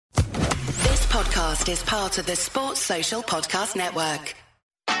podcast is part of the Sports Social Podcast Network.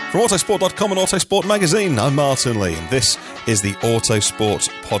 From Autosport.com and Autosport Magazine, I'm Martin Lee, and this is the Autosport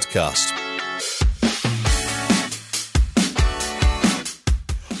Podcast.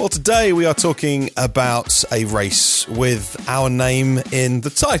 Well, today we are talking about a race with our name in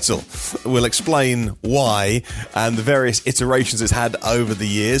the title. We'll explain why and the various iterations it's had over the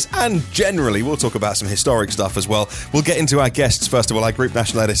years, and generally we'll talk about some historic stuff as well. We'll get into our guests. First of all, our Group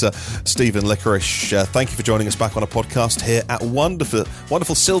National Editor, Stephen Licorice. Thank you for joining us back on a podcast here at wonderful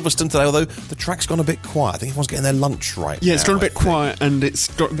Silverstone today, although the track's gone a bit quiet. I think everyone's getting their lunch right now. Yeah, it's gone a bit quiet and it's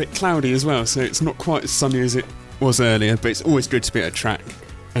got a bit cloudy as well, so it's not quite as sunny as it was earlier, but it's always good to be at a track.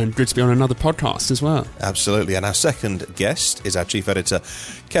 And good to be on another podcast as well. Absolutely. And our second guest is our chief editor,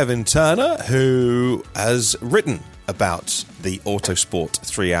 Kevin Turner, who has written about the Autosport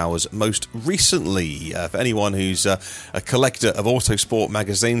 3 Hours most recently. For anyone who's a collector of Autosport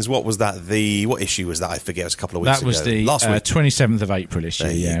magazines, what issue was that? I forget, it was a couple of weeks ago. That was the 27th of April issue,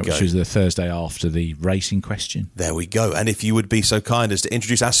 which was the Thursday after the racing question. There we go. And if you would be so kind as to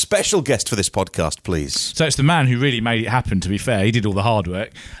introduce our special guest for this podcast, please. So it's the man who really made it happen, to be fair. He did all the hard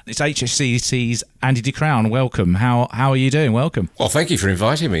work. It's HSCC's Andy de Crown. Welcome. How are you doing? Welcome. Well, thank you for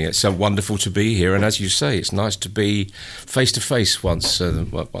inviting me. It's wonderful to be here. And as you say, it's nice to be face-to-face once,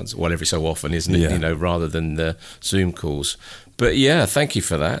 every so often, isn't it? Yeah. You know, rather than the Zoom calls. But yeah, thank you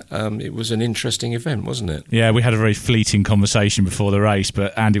for that. It was an interesting event, wasn't it? Yeah, we had a very fleeting conversation before the race,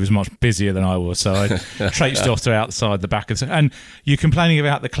 but Andy was much busier than I was, so I traipsed off to outside the back of and you complaining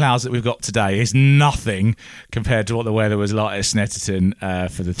about the clouds that we've got today is nothing compared to what the weather was like at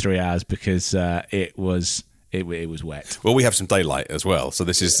Snetterton for the 3 hours, because it was wet. Well, we have some daylight as well, so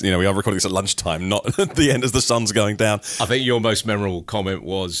this is, we are recording this at lunchtime, not at the end as the sun's going down. I think your most memorable comment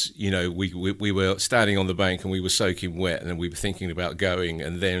was, we were standing on the bank and we were soaking wet and we were thinking about going,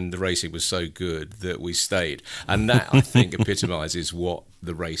 and then the racing was so good that we stayed. And that, I think, epitomises what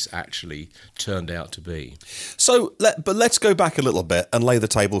the race actually turned out to be. So, but let's go back a little bit and lay the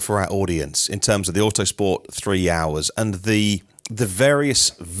table for our audience in terms of the Autosport 3 Hours and the various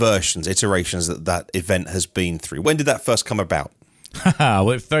versions, iterations that event has been through. When did that first come about?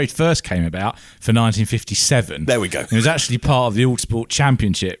 Well, it very first came about for 1957. There we go. It was actually part of the Autosport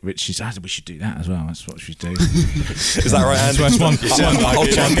Championship, which is, we should do that as well. That's what we should do. Is that right, Andy? That's one whole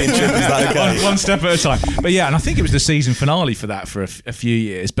championship, is that okay? One step at a time. But yeah, and I think it was the season finale for that for a few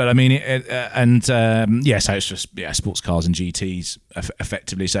years. But I mean, so it's just sports cars and GTs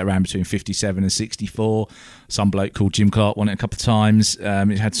effectively. So around between 57 and 64. Some bloke called Jim Clark won it a couple of times.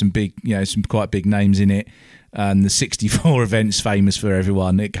 It had some big, some quite big names in it. And the 64 event's famous for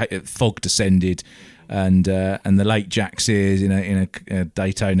everyone. Fog descended, and the late Jack Sears in a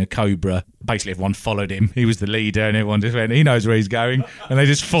Daytona Cobra. Basically, everyone followed him. He was the leader, and everyone just went, he knows where he's going, and they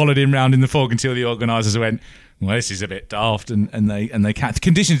just followed him round in the fog until the organisers went, well, this is a bit daft, and they can't. The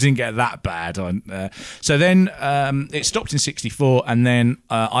conditions didn't get that bad. So then it stopped in 64, and then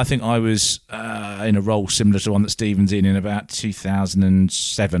I think I was in a role similar to one that Stephen's in about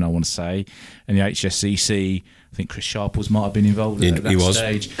 2007, I want to say, in the HSCC. I think Chris Sharples might have been involved at that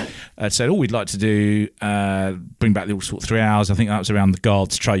stage. Said, we'd like to do bring back the Autosport 3 Hours. I think that was around the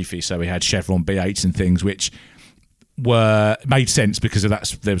Guards Trophy, so we had Chevron B8s and things, which made sense because of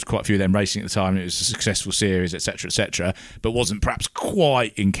that. There was quite a few of them racing at the time. It was a successful series, etc., but wasn't perhaps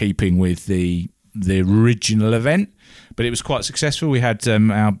quite in keeping with the original event. But it was quite successful. We had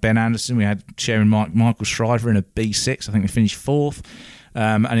our Ben Anderson, we had Sharon Michael Shriver in a B6. I think we finished fourth,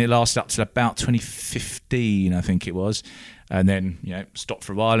 and it lasted up to about 2015, I think it was, and then stopped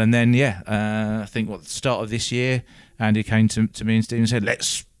for a while. And then I think at the start of this year, Andy came to me and Stephen said,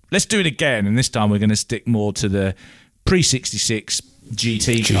 let's do it again, and this time we're going to stick more to the pre-66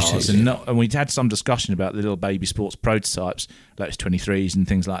 GT cars, and we'd had some discussion about the little baby sports prototypes, Lotus 23s and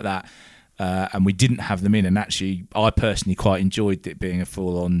things like that, and we didn't have them in. And actually, I personally quite enjoyed it being a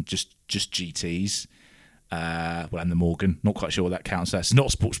full-on just GTs. And the Morgan, not quite sure what that counts as. It's not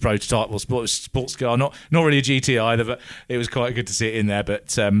a sports prototype or sports car, not really a GT either, but it was quite good to see it in there. But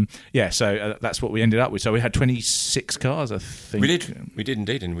so that's what we ended up with. So we had 26 cars, I think. We did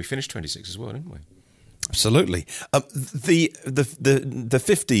indeed, and we finished 26 as well, didn't we? Absolutely. The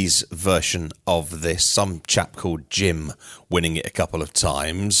 50s version of this, some chap called Jim winning it a couple of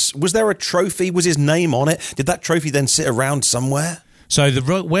times. Was there a trophy? Was his name on it? Did that trophy then sit around somewhere? So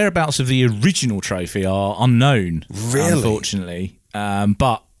the whereabouts of the original trophy are unknown, really? Unfortunately.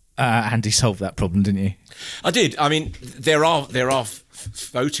 But Andy solved that problem, didn't you? I did. I mean, there are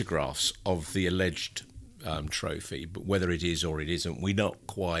photographs of the alleged trophy, but whether it is or it isn't, we're not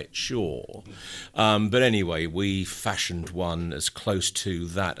quite sure. But anyway, we fashioned one as close to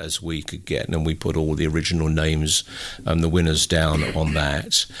that as we could get, and we put all the original names and the winners down on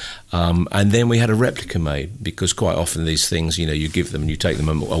that. And then we had a replica made, because quite often these things, you give them and you take them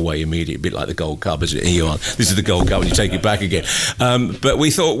away immediately, a bit like the Gold Cup, isn't it? Here you are, this is the Gold Cup, and you take it back again. But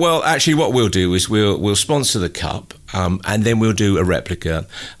we thought, well, actually what we'll do is we'll sponsor the cup, and then we'll do a replica,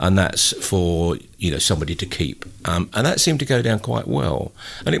 and that's for somebody to keep, and that seemed to go down quite well,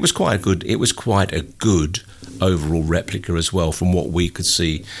 and it was quite a good overall replica as well, from what we could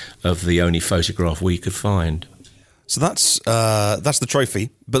see of the only photograph we could find. So that's the trophy,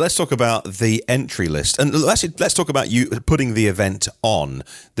 but let's talk about the entry list, and let's talk about you putting the event on.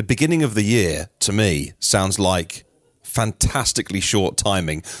 The beginning of the year, to me, sounds like fantastically short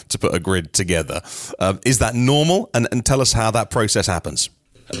timing to put a grid together. Is that normal? And tell us how that process happens.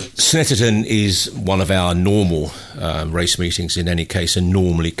 Snetterton is one of our normal race meetings in any case, and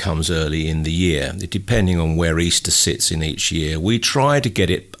normally comes early in the year, depending on where Easter sits in each year. We try to get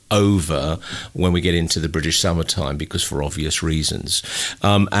it over when we get into the British summertime, because for obvious reasons,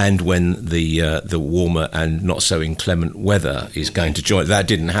 and when the warmer and not so inclement weather is going to join. That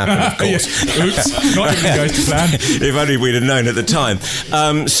didn't happen, of course. Oops, not everything goes to plan. If only we'd have known at the time.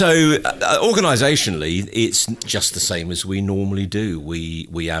 So organisationally, it's just the same as we normally do.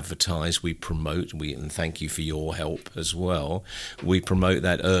 We advertise, we promote, and thank you for your help as well. We promote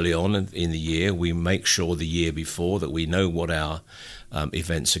that early on in the year. We make sure the year before that we know what our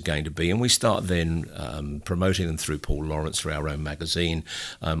events are going to be, and we start then promoting them through Paul Lawrence, through our own magazine,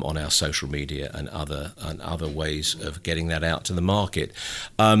 on our social media and other ways of getting that out to the market.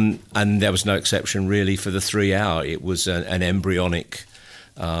 And there was no exception really for the 3 hour. It was an embryonic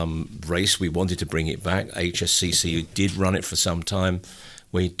race. We wanted to bring it back. HSCC did run it for some time.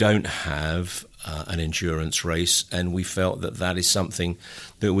 We don't have an endurance race, and we felt that is something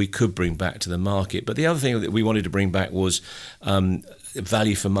that we could bring back to the market. But the other thing that we wanted to bring back was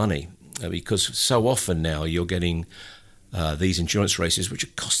value for money, because so often now you're getting these endurance races which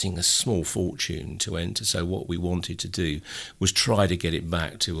are costing a small fortune to enter. So what we wanted to do was try to get it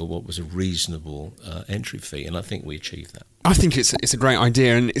back to what was a reasonable entry fee, and I think we achieved that. I think it's a great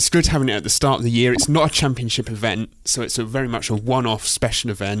idea, and it's good having it at the start of the year. It's not a championship event, so it's very much a one-off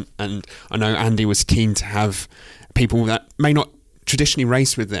special event, and I know Andy was keen to have people that may not traditionally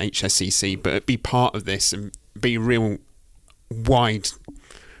race with the HSCC but be part of this and be a real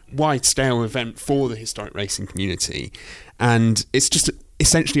wide-scale event for the historic racing community. And it's just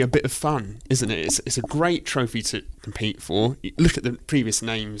essentially a bit of fun, isn't it? It's a great trophy to compete for. You look at the previous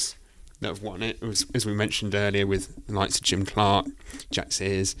names that have won it, as we mentioned earlier, with the likes of Jim Clark, Jack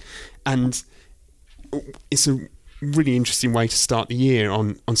Sears, and it's a really interesting way to start the year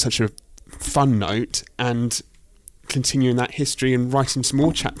on such a fun note, and continuing that history and writing some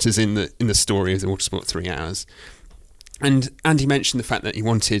more chapters in the story of the Autosport 3 Hours. And Andy mentioned the fact that he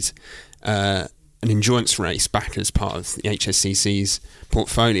wanted an endurance race back as part of the HSCC's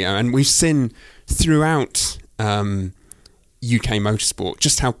portfolio, and we've seen throughout UK motorsport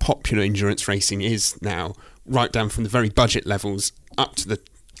just how popular endurance racing is now, right down from the very budget levels up to the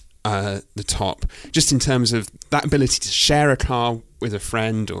top, just in terms of that ability to share a car with a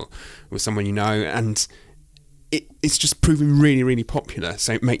friend or with someone you know, and it's just proven really, really popular.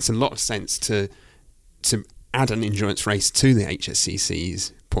 So it makes a lot of sense to add an endurance race to the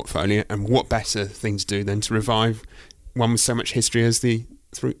HSCC's portfolio, and what better thing to do than to revive one with so much history as the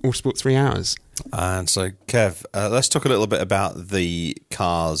Autosport 3 Hours. And so, Kev, let's talk a little bit about the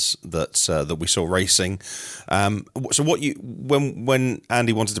cars that we saw racing. So, when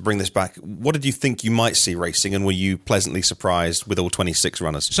Andy wanted to bring this back, what did you think you might see racing, and were you pleasantly surprised with all 26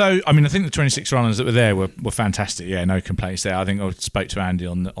 runners? So, I mean, I think the 26 runners that were there were fantastic. Yeah, no complaints there. I think I spoke to Andy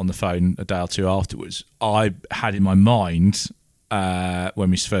on the phone a day or two afterwards. I had in my mind when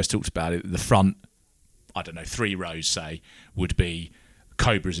we first talked about it, the front, I don't know, 3 rows, say, would be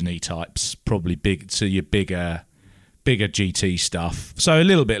Cobras and E-types, probably bigger GT stuff. So a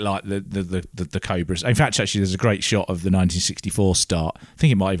little bit like the Cobras. In fact, actually, there's a great shot of the 1964 start. I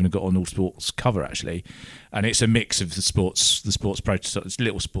think it might even have got on Autosport's cover, actually. And it's a mix of the sports prototypes,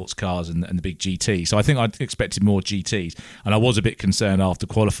 little sports cars and the big GT. So I think I'd expected more GTs. And I was a bit concerned after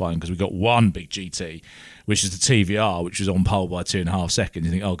qualifying because we got one big GT, which is the TVR, which was on pole by 2.5 seconds.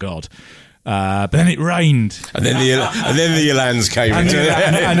 You think, oh, God. But then it rained, and then the Elans came into it,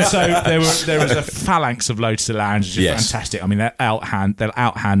 and so there was a phalanx of Lotus Elans, which is fantastic. I mean, they'll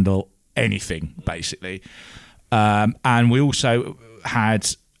outhandle anything basically, and we also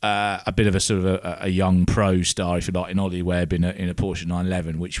had a bit of a sort of a young pro star, if you like, in Ollie Webb in a Porsche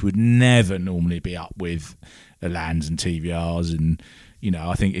 911, which would never normally be up with Elands and TVRs. And,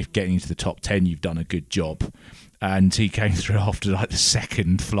 I think if getting into the top 10, you've done a good job. And he came through after like the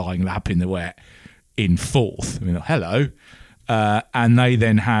second flying lap in the wet in fourth. I mean, hello. And they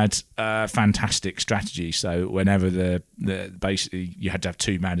then had fantastic strategy. So whenever basically you had to have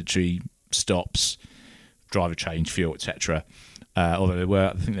 2 mandatory stops, driver change, fuel, etc. Although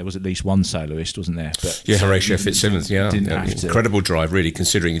I think there was at least one soloist, wasn't there? But Horatio Fitzsimmons, incredible drive, really,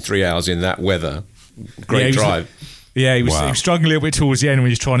 considering 3 hours in that weather. Great drive. He was struggling a little bit towards the end when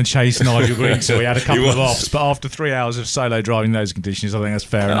he was trying to chase Nigel Green, so he had a couple of offs. But after 3 hours of solo driving those conditions, I think that's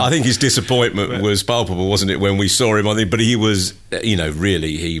fair enough. I think his disappointment was palpable, wasn't it, when we saw him? But he was,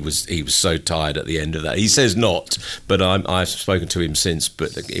 really, he was so tired at the end of that. He says not, but I've spoken to him since.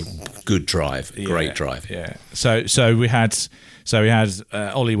 But good drive, great drive. Yeah. So we had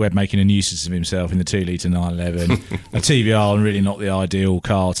Ollie Webb making a nuisance of himself in the 2-litre 911. A TVR, and really not the ideal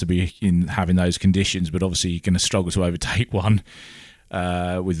car to be in having those conditions, but obviously you're going to struggle to overtake one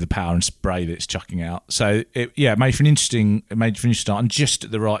with the power and spray that it's chucking out. So it made for an interesting start, and just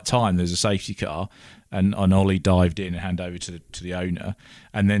at the right time there's a safety car, and Ollie dived in and handed over to the owner,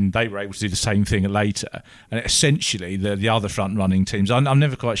 and then they were able to do the same thing later. And essentially the other front running teams, I'm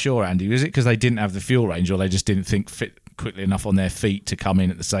never quite sure, Andy, was it because they didn't have the fuel range, or they just didn't think fit quickly enough on their feet to come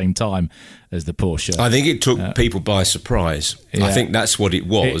in at the same time as the Porsche? I think it took people by surprise. Yeah. I think that's what it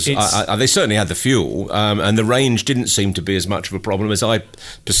was. They certainly had the fuel, and the range didn't seem to be as much of a problem as I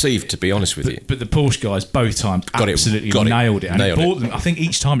perceived, to be honest with you. But the Porsche guys both times absolutely nailed it. And it bought them, I think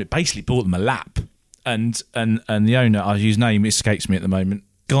each time it basically bought them a lap. And the owner, whose name escapes me at the moment,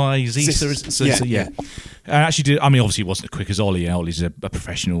 Guy Zisa. Yeah. And actually obviously he wasn't as quick as Ollie. Ollie's a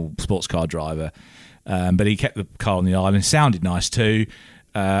professional sports car driver. But he kept the car on the island, sounded nice too,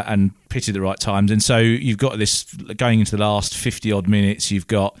 and pitted the right times. And so you've got this going into the last 50 odd minutes. You've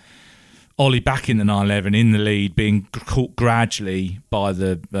got Ollie back in the 911 in the lead, being caught gradually by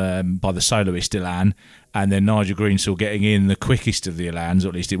the soloist Elan, and then Nigel Greensill getting in the quickest of the Elans, or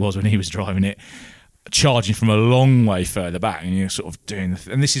at least it was when he was driving it, charging from a long way further back, and you're sort of doing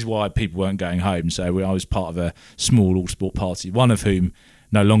and this is why people weren't going home. So I was part of a small Autosport party, one of whom,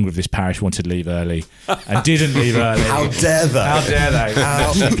 no longer of this parish, wanted to leave early and didn't leave early. How dare they? How dare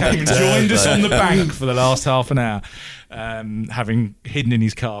they? Came and joined us on the bank for the last half an hour, having hidden in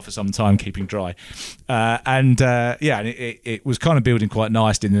his car for some time, keeping dry. And it was kind of building quite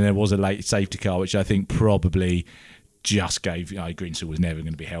nicely, and then there was a late safety car, which I think probably just gave, Greensill was never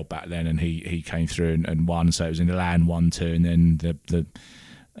going to be held back then, and he came through and won. So it was in the Land 1-2, and then the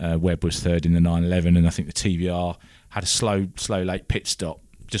Webb was third in the 911, and I think the TVR had a slow late pit stop.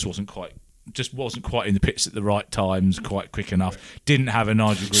 Just wasn't quite in the pits at the right times, quite quick enough. Didn't have a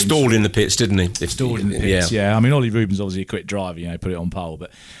Nigel Green. Stalled in the pits, didn't he? Stalled in the pits, yeah. Ollie Rubin's obviously a quick driver, put it on pole,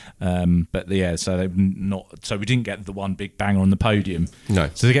 but so they not. So we didn't get the one big banger on the podium. No.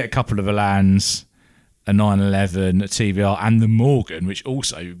 So they get a couple of Elans, a 911, a TVR, and the Morgan, which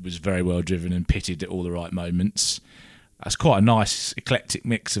also was very well driven and pitted at all the right moments. That's quite a nice eclectic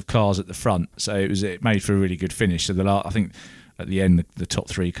mix of cars at the front. So it made for a really good finish. So I think at the end the top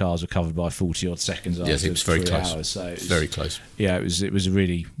 3 cars were covered by 40 odd seconds. Yes, it was very close. Hours, so it was very close. Yeah, it was a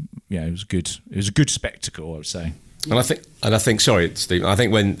really it was good. It was a good spectacle, I would say. And I think, sorry, Steve. I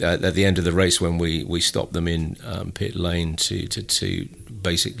think when at the end of the race, when we stopped them in pit lane to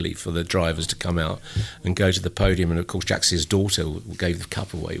basically for the drivers to come out and go to the podium, and of course Jax's daughter gave the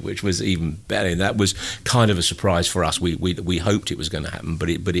cup away, which was even better. And that was kind of a surprise for us. We hoped it was going to happen, but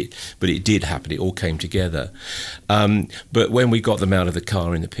it did happen. It all came together. But when we got them out of the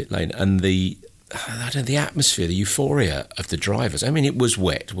car in the pit lane, and the atmosphere, the euphoria of the drivers. I mean, it was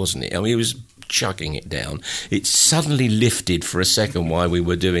wet, wasn't it? I mean, it was chugging it down. It suddenly lifted for a second while we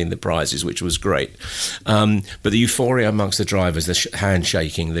were doing the prizes, which was great. But the euphoria amongst the drivers, the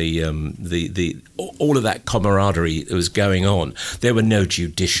handshaking, the all of that camaraderie that was going on. There were no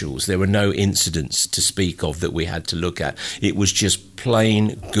judicials. There were no incidents to speak of that we had to look at. It was just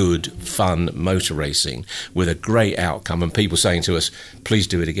plain good fun motor racing with a great outcome, and people saying to us, "Please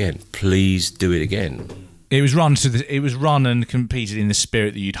do it again. Please do it again." It was run and competed in the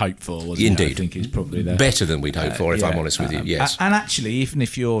spirit that you'd hope for, wasn't Indeed. it? I think it's probably better than we'd hoped for, if I'm honest with you, yes. And actually, even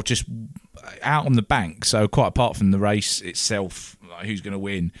if you're just out on the bank, so quite apart from the race itself, like who's going to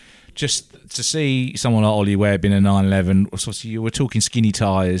win, just to see someone like Ollie Webb in a 911, obviously you were talking skinny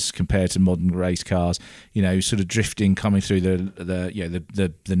tyres compared to modern race cars, sort of drifting, coming through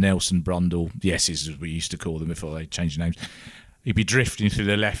the Nelson Brundle, the S's as we used to call them before they changed names. He'd be drifting through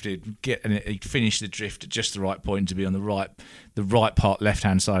the left. He'd finish the drift at just the right point to be on the right part,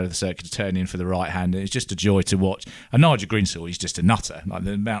 left-hand side of the circuit to turn in for the right hand. And it's just a joy to watch. And Nigel Greensill, he's just a nutter. Like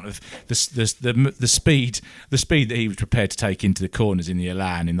the amount of the speed that he was prepared to take into the corners in the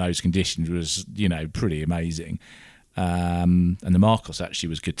Elan in those conditions was, pretty amazing. And the Marcos actually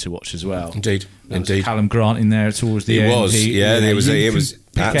was good to watch as well. Indeed. Callum Grant in there towards the end. It was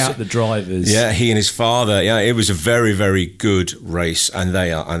pick out the drivers. Yeah, he and his father. Yeah, it was a very, very good race, and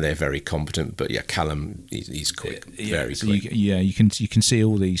they're very competent. But yeah, Callum, he's quick, very quick. You can see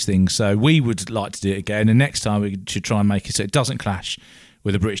all these things. So we would like to do it again, and next time we should try and make it so it doesn't clash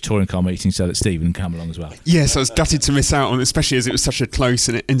with a British touring car meeting, so that Stephen can come along as well. Yes, I was gutted to miss out on it, especially as it was such a close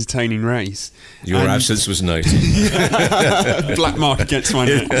and entertaining race. Your absence was noted. Black mark against my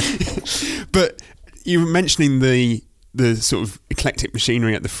name. But you were mentioning the sort of eclectic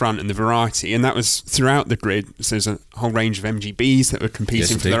machinery at the front and the variety, and that was throughout the grid. So there's a whole range of MGBs that were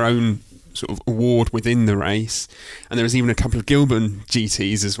competing for their own sort of award within the race, and there was even a couple of Gilburn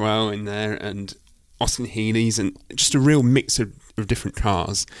GTs as well in there, and Austin Healey's, and just a real mix of different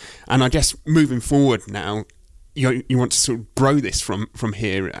cars. And I guess moving forward now, you want to sort of grow this from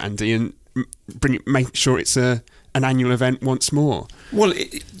here, Andy, and make sure it's an annual event once more. Well,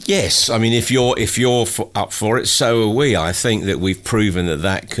 yes. I mean, if you're up for it, so are we. I think that we've proven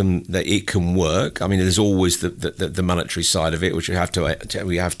that it can work. I mean, there's always the monetary side of it, which we have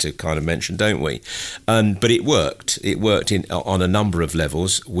to kind of mention, don't we? But it worked. It worked on a number of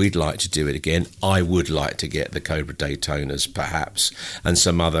levels. We'd like to do it again. I would like to get the Cobra Daytonas, perhaps, and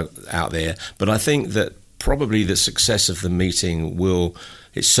some other out there. But I think that probably the success of the meeting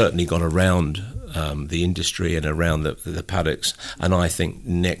it's certainly gone around the industry and around the paddocks, and I think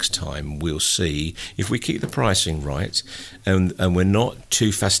next time we'll see if we keep the pricing right and we're not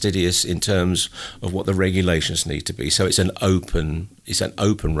too fastidious in terms of what the regulations need to be. So it's an open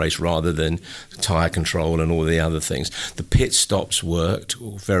race rather than tyre control and all the other things. The pit stops worked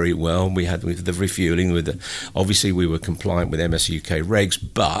very well. We had with the refueling, obviously we were compliant with MSUK regs,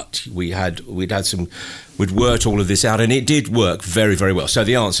 but we'd worked all of this out, and it did work very, very well. So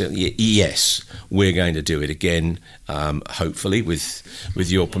the answer, yes, we're going to do it again, hopefully with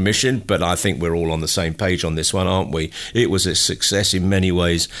your permission. But I think we're all on the same page on this one, aren't we? It was a success in many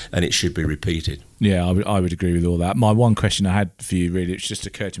ways, and it should be repeated. Yeah, I would agree with all that. My one question I had for you, really, which just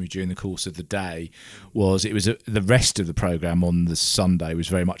occurred to me during the course of the day, was the rest of the programme on the Sunday was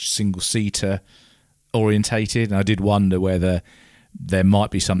very much single-seater orientated, and I did wonder whether there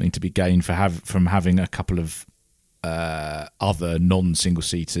might be something to be gained from having a couple of other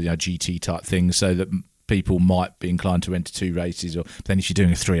non-single-seater, GT type things, so that people might be inclined to enter two races. But then if you're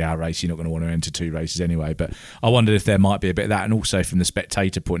doing a 3-hour race, you're not going to want to enter two races anyway. But I wondered if there might be a bit of that, and also from the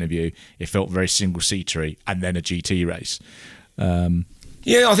spectator point of view, it felt very single-seatery and then a GT race.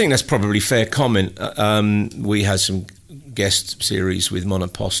 Yeah, I think that's probably fair comment. We had some guest series with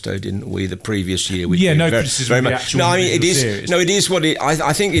Monoposto, didn't we? The previous year, criticism of the actual series. No, it is what it.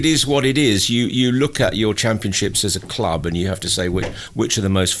 I think it is what it is. You look at your championships as a club, and you have to say which are the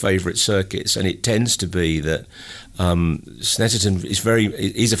most favourite circuits, and it tends to be that Snetterton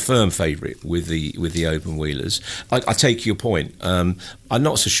is a firm favourite with the open wheelers. I take your point. I'm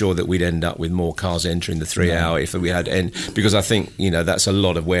not so sure that we'd end up with more cars entering the 3-hour if we had because I think that's a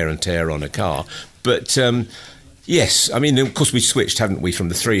lot of wear and tear on a car, but. Yes, I mean, of course, we switched, haven't we, from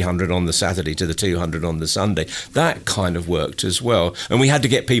the 300 on the Saturday to the 200 on the Sunday. That kind of worked as well, and we had to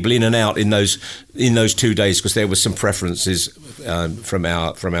get people in and out in those 2 days because there were some preferences from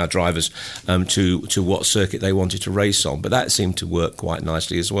our drivers to what circuit they wanted to race on. But that seemed to work quite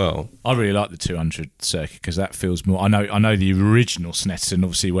nicely as well. I really like the 200 circuit because that feels more. I know the original Snetterton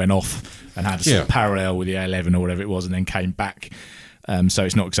obviously went off and had a sort of parallel with the A11 or whatever it was, and then came back. So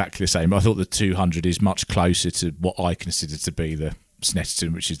it's not exactly the same. But I thought the 200 is much closer to what I consider to be the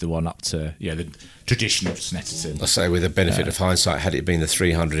Snetterton, which is the one up to the traditional Snetterton. I say, with the benefit of hindsight, had it been the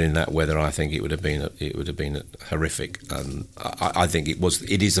 300 in that weather, I think it would have been horrific. I think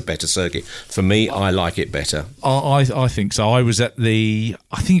it is a better circuit for me. I like it better. I think so. I was at I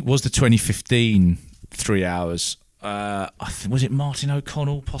think it was the 2015 3 hours. Was it Martin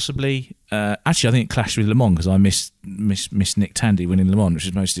O'Connell possibly? Actually, I think it clashed with Le Mans because I missed Nick Tandy winning Le Mans, which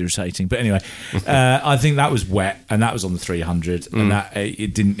is most irritating. But anyway, I think that was wet, and that was on the 300, and that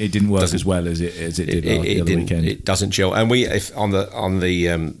it didn't work as well as it did the other weekend. It doesn't gel. And on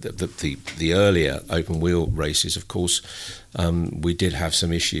the earlier open wheel races, of course. We did have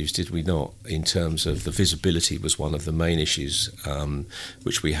some issues, did we not? In terms of the visibility was one of the main issues,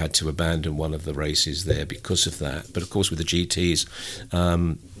 which we had to abandon one of the races there because of that. But of course, with the GTs,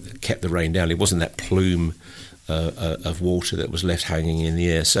 kept the rain down. It wasn't that plume of water that was left hanging in the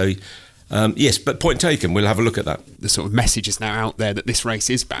air. So. Yes, but point taken. We'll have a look at that. The sort of message is now out there that this race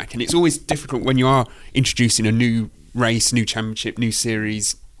is back, and it's always difficult when you are introducing a new race, new championship, new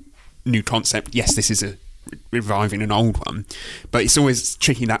series, new concept. Yes, this is reviving an old one, but it's always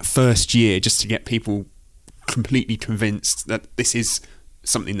tricky that first year just to get people completely convinced that this is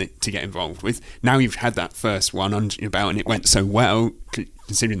something to get involved with. Now you've had that first one under your belt and it went so well,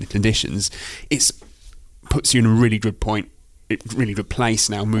 considering the conditions, it puts you in a really good place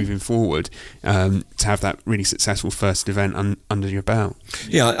now moving forward, to have that really successful first event under your belt.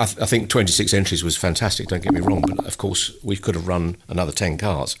 Yeah, I think 26 entries was fantastic, don't get me wrong, but of course we could have run another 10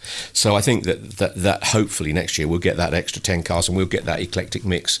 cars. So I think that hopefully next year we'll get that extra 10 cars and we'll get that eclectic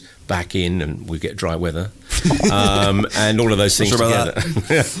mix back in, and we'll get dry weather and all of those things together.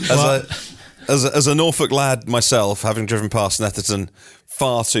 As a Norfolk lad myself, having driven past Netherton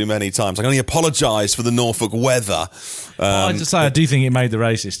far too many times, I can only apologise for the Norfolk weather. I just say I do think it made the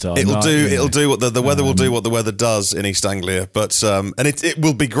race this time. It'll do what the weather will do what the weather does in East Anglia, but and it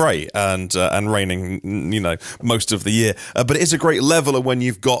will be great and raining, most of the year. But it is a great leveler when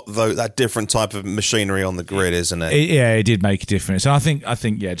you've got that different type of machinery on the grid, isn't it? It did make a difference, and I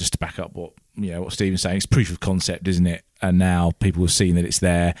think just to back up what Stephen's saying, it's proof of concept, isn't it? And now people have seen that it's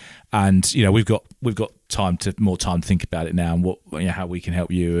there, and we've got more time to think about it now, and what how we can help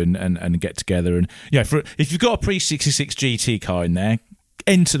you and get together. And if you've got a pre-66 GT car in there,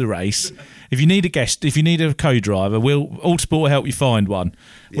 enter the race. If you need a guest, if you need a co-driver, Autosport will help you find one.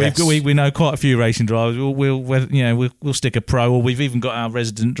 Yes. We know quite a few racing drivers. We'll stick a pro, or we've even got our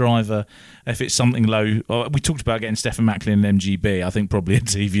resident driver. If it's something low, we talked about getting Stefan Macklin in MGB. I think probably a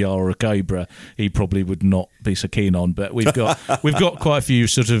TVR or a Cobra he probably would not be so keen on. But we've got quite a few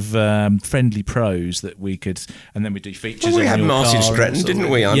sort of friendly pros that we could, and then we do features. Well, we had Martin car Stretton, didn't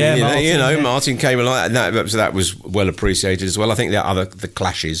we? Martin came along. That was well appreciated as well. I think the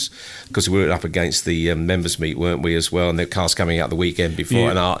clashes, because we were up against the members meet, weren't we, as well? And the cars coming out the weekend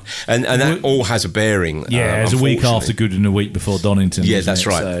before, and that all has a bearing. Yeah, it's a week after Good and a week before Donington. Yeah, that's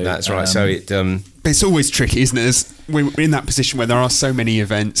right. That's right. So it's always tricky, isn't it? As we're in that position where there are so many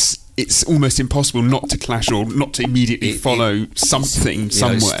events, it's almost impossible not to clash or not to immediately follow something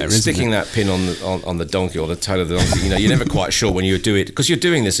somewhere. Sticking that pin on the donkey or the tail of the donkey, you're never quite sure when you do it, because you're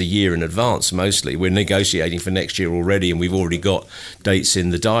doing this a year in advance mostly. We're negotiating for next year already, and we've already got dates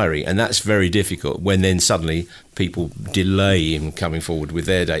in the diary, and that's very difficult when then suddenly people delay in coming forward with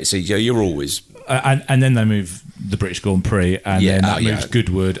their dates. So you're always... And then they move the British Grand Prix, and then that moves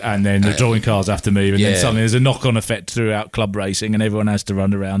Goodwood, and then the drawing cars have to move, and then suddenly there's a knock-on effect throughout club racing, and everyone has to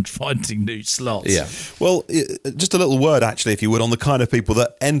run around finding new slots. Yeah. Well, just a little word, actually, if you would, on the kind of people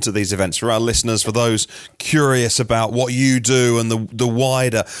that enter these events for our listeners, for those curious about what you do and the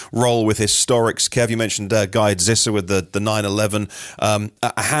wider role with historics. Kev, you mentioned Guy Zisser with the 911,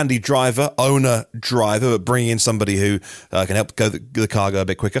 a handy driver, owner driver, but bringing in somebody who can help the car go a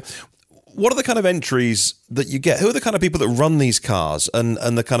bit quicker. What are the kind of entries that you get? Who are the kind of people that run these cars, and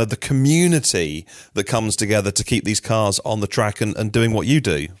the kind of the community that comes together to keep these cars on the track and doing what you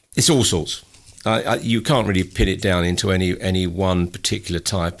do? It's all sorts. You can't really pin it down into any one particular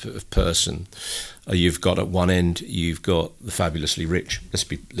type of person. You've got at one end, you've got the fabulously rich.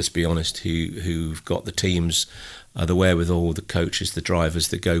 Let's be honest, who've got the teams, the wherewithal, the coaches, the drivers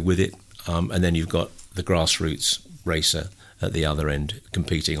that go with it, and then you've got the grassroots racer at the other end,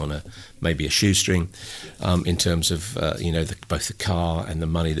 competing on maybe a shoestring, in terms of both the car and the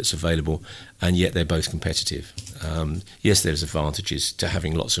money that's available, and yet they're both competitive. Yes, there's advantages to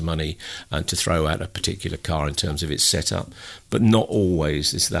having lots of money and to throw at a particular car in terms of its setup, but not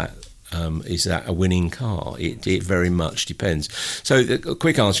always is that a winning car. It very much depends. So the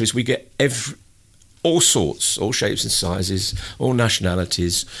quick answer is we get all sorts, all shapes and sizes, all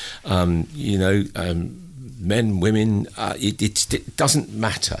nationalities, men, women, it doesn't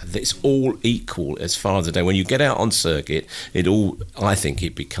matter. It's all equal as far as the day. When you get out on circuit, I think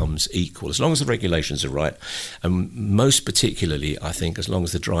it becomes equal, as long as the regulations are right. And most particularly, I think, as long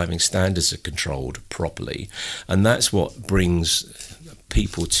as the driving standards are controlled properly. And that's what brings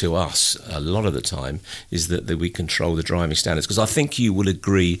people to us a lot of the time, is that we control the driving standards. Because I think you will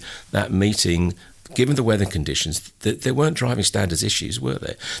agree that meeting, given the weather conditions, that there weren't driving standards issues, were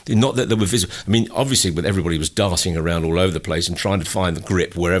there? Not that they were visible. I mean, obviously, when everybody was darting around all over the place and trying to find the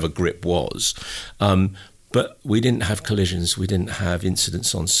grip wherever grip was. But we didn't have collisions, we didn't have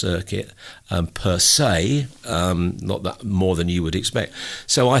incidents on circuit per se, not that more than you would expect.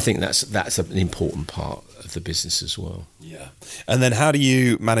 So I think that's an important part of the business as well. Yeah. And then how do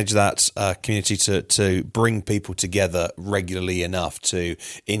you manage that community to bring people together regularly enough to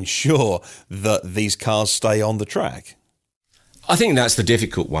ensure that these cars stay on the track? I think that's the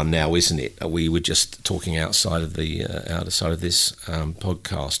difficult one now, isn't it? We were just talking outside of this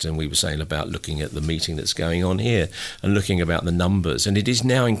podcast, and we were saying about looking at the meeting that's going on here and looking about the numbers. And it is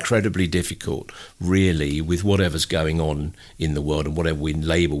now incredibly difficult, really, with whatever's going on in the world and whatever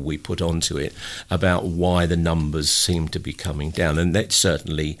label we put onto it, about why the numbers seem to be coming down. And that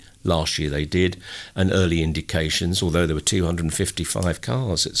certainly last year they did, and early indications, although there were 255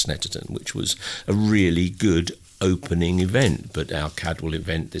 cars at Snetterton, which was a really good opening event, but our Cadwell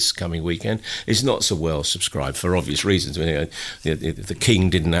event this coming weekend is not so well subscribed for obvious reasons. The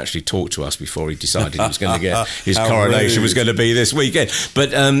King didn't actually talk to us before he decided he was going to get his coronation was going to be this weekend.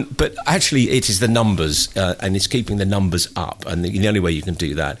 But actually, it is the numbers, and it's keeping the numbers up. And the only way you can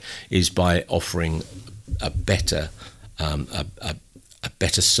do that is by offering a better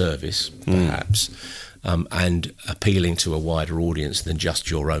service, perhaps. And appealing to a wider audience than just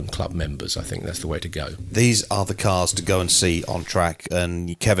your own club members. I think that's the way to go. These are the cars to go and see on track.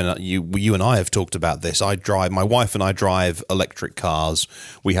 And Kevin, you and I have talked about this. My wife and I drive electric cars.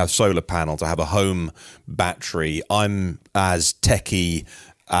 We have solar panels. I have a home battery. I'm as techie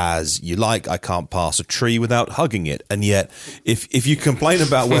as you like. I can't pass a tree without hugging it. And yet, if you complain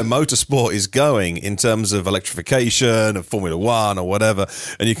about where motorsport is going in terms of electrification of Formula One or whatever,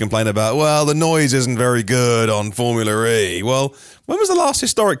 and you complain about, well, the noise isn't very good on Formula E. Well, when was the last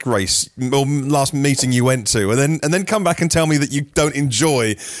historic race or last meeting you went to? And then come back and tell me that you don't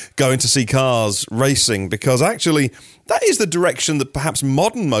enjoy going to see cars racing, because actually that is the direction that perhaps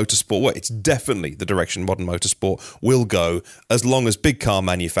modern motorsport, well, it's definitely the direction modern motorsport will go, as long as big car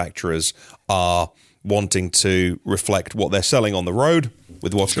manufacturers are wanting to reflect what they're selling on the road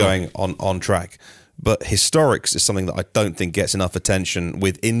with what's going on track. But historics is something that I don't think gets enough attention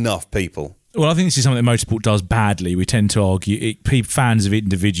with enough people. Well, I think this is something that motorsport does badly. We tend to argue, fans of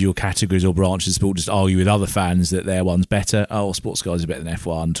individual categories or branches of sport just argue with other fans that their one's better. Oh, sports cars are better than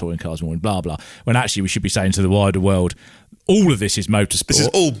F1, touring cars more, blah, blah. When actually we should be saying to the wider world, all of this is motorsport. This is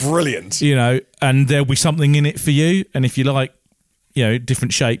all brilliant. And there'll be something in it for you. And if you like,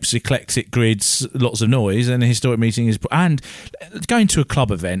 different shapes, eclectic grids, lots of noise, and a historic meeting is... And going to a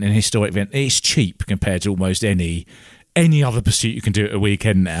club event, an historic event, it's cheap compared to almost any other pursuit you can do at a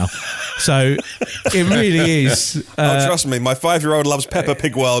weekend now. So it really is. Trust me, my 5-year-old loves Peppa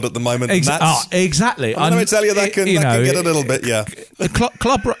Pig World at the moment. Exactly. Let me tell you, that can get a little bit, yeah.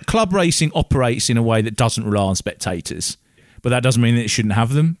 Club racing operates in a way that doesn't rely on spectators. But that doesn't mean that it shouldn't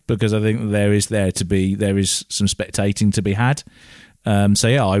have them, because I think there is some spectating to be had. I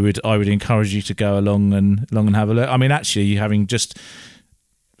would encourage you to go along and have a look. I mean, actually, having just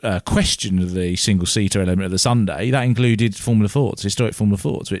questioned the single-seater element of the Sunday, that included Formula Fords, historic Formula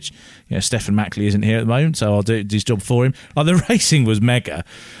Fords, which Stefan Mackley isn't here at the moment, so I'll do his job for him. The racing was mega.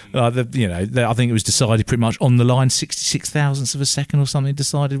 I think it was decided pretty much on the line, 66 thousandths of a second or something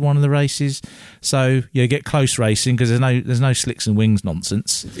decided one of the races. So get close racing, because there's no slicks and wings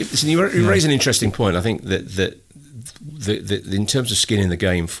nonsense. Listen, you raise an interesting point. I think that in terms of skin in the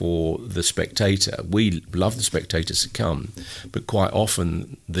game for the spectator, we love the spectators to come, but quite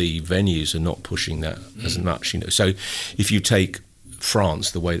often the venues are not pushing that as much. So if you take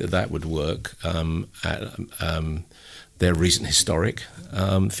France, the way that would work at their recent historic,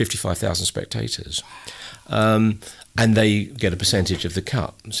 55,000 spectators. And they get a percentage of the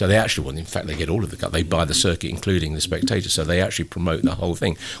cut. So they actually, in fact, they get all of the cut. They buy the circuit, including the spectators. So they actually promote the whole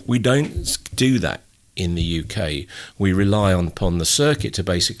thing. We don't do that in the UK. We rely upon the circuit to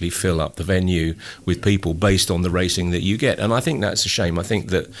basically fill up the venue with people based on the racing that you get. And I think that's a shame. I think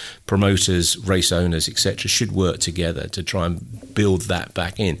that promoters, race owners, etc. should work together to try and build that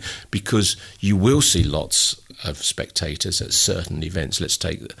back in, because you will see lots of spectators at certain events. Let's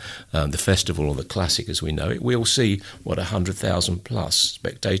take the festival or the classic as we know it. We'll see 100,000 plus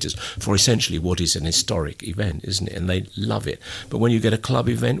spectators for essentially what is an historic event, isn't it? And they love it. But when you get a club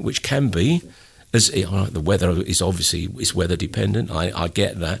event, which can be, the weather is weather dependent, I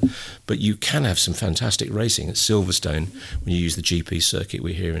get that, but you can have some fantastic racing at Silverstone when you use the GP circuit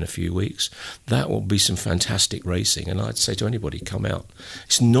we're here in a few weeks. That will be some fantastic racing, and I'd say to anybody, come out.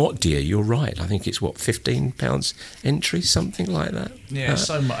 It's not dear, you're right. I think it's £15 entry, something like that. Yeah,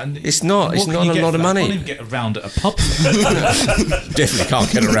 so much. It's not a lot of money. You can't even get around at a pub. Definitely can't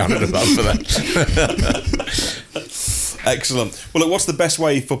get around at a pub for that. Excellent. Well, look, what's the best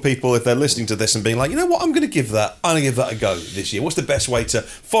way for people if they're listening to this and being like, you know what, I'm going to give that a go this year? What's the best way to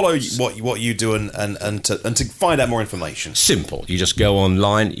follow what you do and to find out more information? Simple. You just go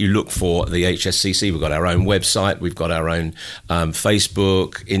online, you look for the HSCC. We've got our own website, we've got our own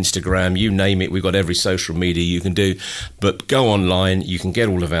Facebook, Instagram, you name it. We've got every social media you can do. But go online, you can get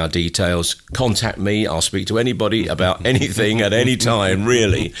all of our details. Contact me. I'll speak to anybody about anything at any time,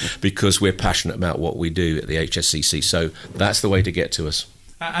 really, because we're passionate about what we do at the HSCC. So that's the way to get to us.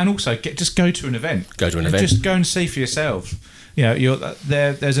 And also, just go to an event. Just go and see for yourself. You know,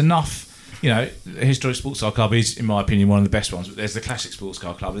 there's enough. You know, the Historic Sports Car Club is, in my opinion, one of the best ones. But there's the Classic Sports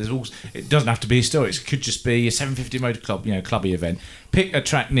Car Club. There's also, it doesn't have to be historic. It could just be a 750 Motor Club, you know, clubby event. Pick a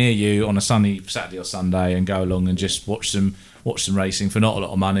track near you on a sunny Saturday or Sunday and go along and just watch some racing for not a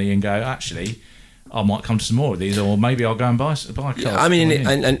lot of money and go, actually, I might come to some more of these, or maybe I'll go and buy a car. Yeah, I mean,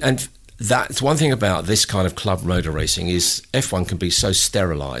 and that's one thing about this kind of club motor racing is F1 can be so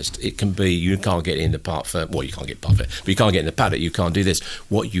sterilised. It can be, you can't get in the part for, well, you can't get part for it, but you can't get in the paddock, you can't do this.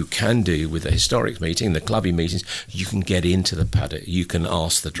 What you can do with the historic meeting, the clubby meetings, you can get into the paddock, you can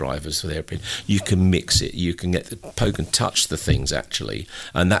ask the drivers for their opinion, you can mix it, you can get the poke and touch the things, actually.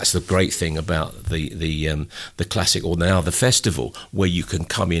 And that's the great thing about the classic, or now the festival, where you can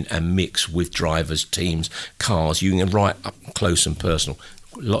come in and mix with drivers, teams, cars, you can right up close and personal.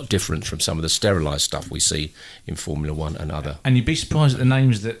 A lot different from some of the sterilised stuff we see in Formula One and other. And you'd be surprised at the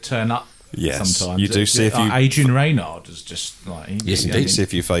names that turn up. Yes, sometimes you do see a few. Adrian Reynard is just like, yes, indeed. You see a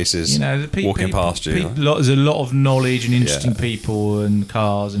few faces, you know, walking past you. There's a lot of knowledge and interesting people and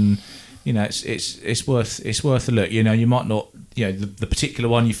cars, and you know, it's worth a look. You know, you might not, you know, the particular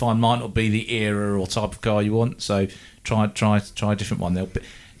one you find might not be the era or type of car you want. So try a different one.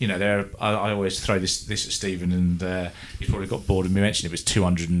 You know, I always throw this at Stephen, and he's probably got bored of me mentioning it was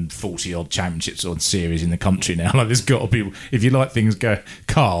 240 odd championships on series in the country now. Like, there's got to be, if you like things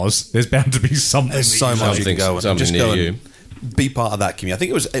cars, there's bound to be something. There's so much you can go and just go and be part of that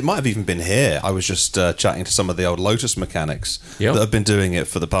community. I think it might have even been here. I was just chatting to some of the old Lotus mechanics that have been doing it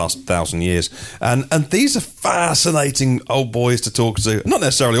for the past 1,000 years, and these are fascinating old boys to talk to. Not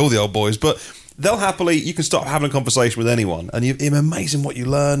necessarily all the old boys, but they'll happily, you can start having a conversation with anyone, and it's amazing what you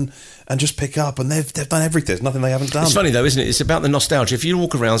learn and just pick up, and they've done everything. There's nothing they haven't done. It's funny though, isn't it? It's about the nostalgia. If you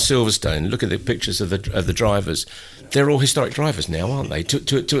walk around Silverstone, look at the pictures of the drivers, they're all historic drivers now, aren't they?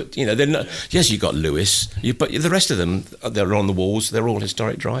 You know, they're not, yes, you've got Lewis, but the rest of them, they're on the walls, they're all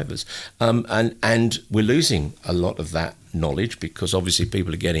historic drivers. And we're losing a lot of that knowledge because obviously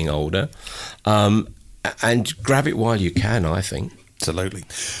people are getting older. And grab it while you can, I think. Absolutely.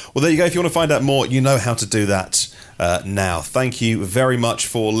 Well, there you go. If you want to find out more, you know how to do that now. Thank you very much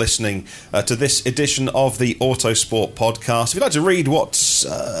for listening to this edition of the Autosport podcast. If you'd like to read what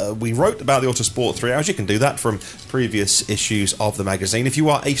we wrote about the Autosport 3 Hours, you can do that from previous issues of the magazine. If you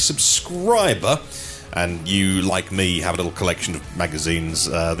are a subscriber and you, like me, have a little collection of magazines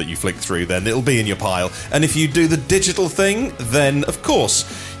that you flick through, then it'll be in your pile. And if you do the digital thing, then, of course,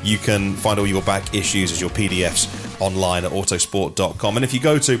 you can find all your back issues as your PDFs online at autosport.com. And if you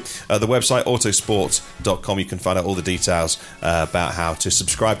go to the website autosport.com, you can find out all the details about how to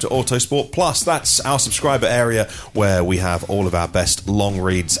subscribe to Autosport Plus. That's our subscriber area where we have all of our best long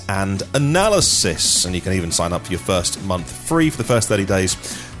reads and analysis. And you can even sign up for your first month free for the first 30 days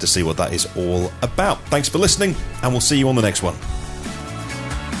to see what that is all about. Thanks for listening, and we'll see you on the next one.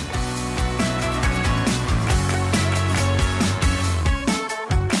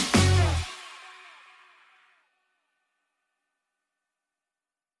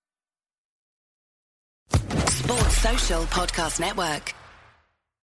 Sports Social Podcast Network.